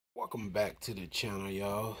Welcome back to the channel,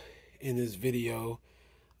 y'all. In this video,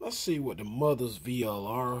 let's see what the Mothers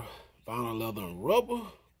VLR vinyl leather and rubber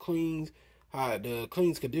cleans, how it does,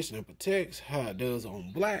 cleans, conditions, and protects, how it does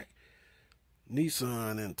on black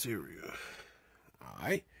Nissan interior.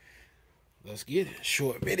 Alright, let's get it.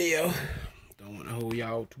 Short video. Don't want to hold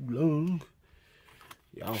y'all too long.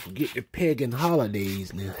 Y'all forget the pagan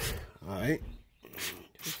holidays now. Alright,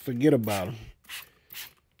 forget about them.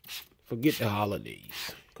 Forget the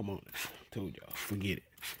holidays. Come on, told y'all, forget it.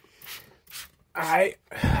 I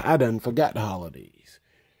done forgot the holidays.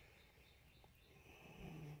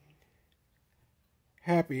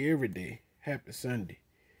 Happy every day. Happy Sunday.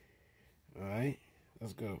 Alright,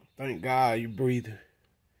 let's go. Thank God you breathing.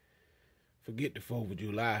 Forget the 4th of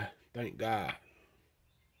July. Thank God.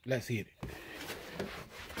 Let's hit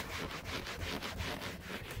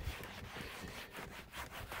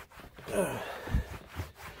it.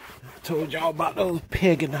 Told y'all about those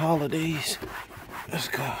pagan holidays. Let's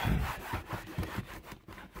go.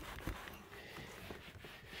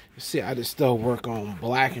 See how this stuff work on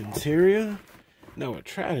black interior. Never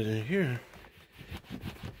tried it in here.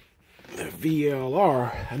 The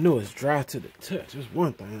VLR, I know it's dry to the touch. That's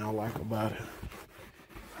one thing I like about it.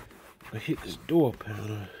 I hit this door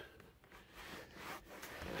panel.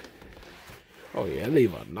 Oh yeah,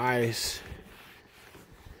 leave a nice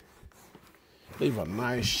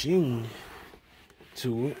sheen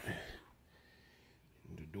to it.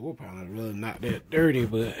 The door panel is really not that dirty,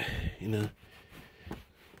 but you know,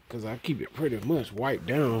 because I keep it pretty much wiped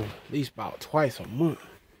down at least about twice a month.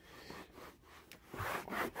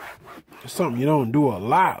 It's something you don't do a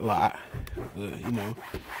lot, but you know,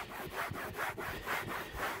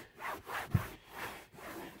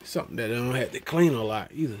 something that I don't have to clean a lot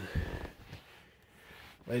either.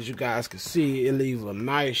 As you guys can see, it leaves a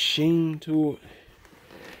nice sheen to it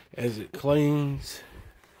as it cleans.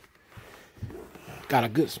 Got a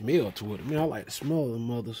good smell to it. I mean, I like the smell of the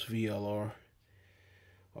Mothers VLR.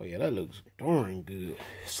 Oh yeah, that looks darn good.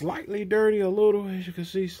 Slightly dirty a little, as you can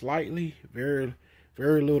see. Slightly. Very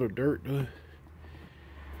little dirt to it.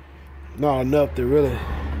 Not enough to really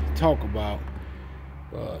talk about.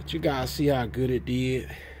 But you guys see how good it did.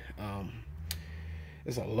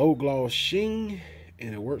 It's a low gloss sheen.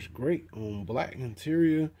 And it works great on black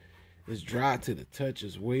interior. It's dry to the touch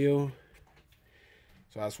as well.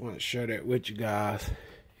 So I just want to share that with you guys.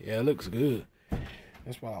 Yeah, it looks good.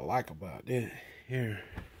 That's what I like about that. Here.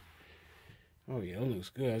 Oh yeah, it looks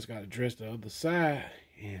good. It's got to dress the other side.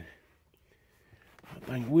 And I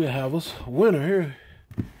think we'll have us a winner here.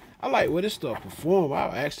 I like where this stuff perform.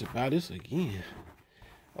 I'll actually buy this again.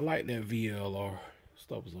 I like that VLR.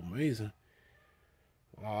 Stuff is amazing.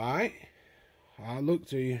 Alright. I'll look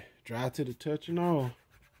to you. Dry to the touch and all.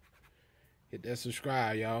 Hit that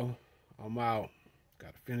subscribe, y'all. I'm out.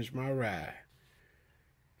 Gotta finish my ride.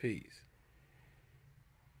 Peace.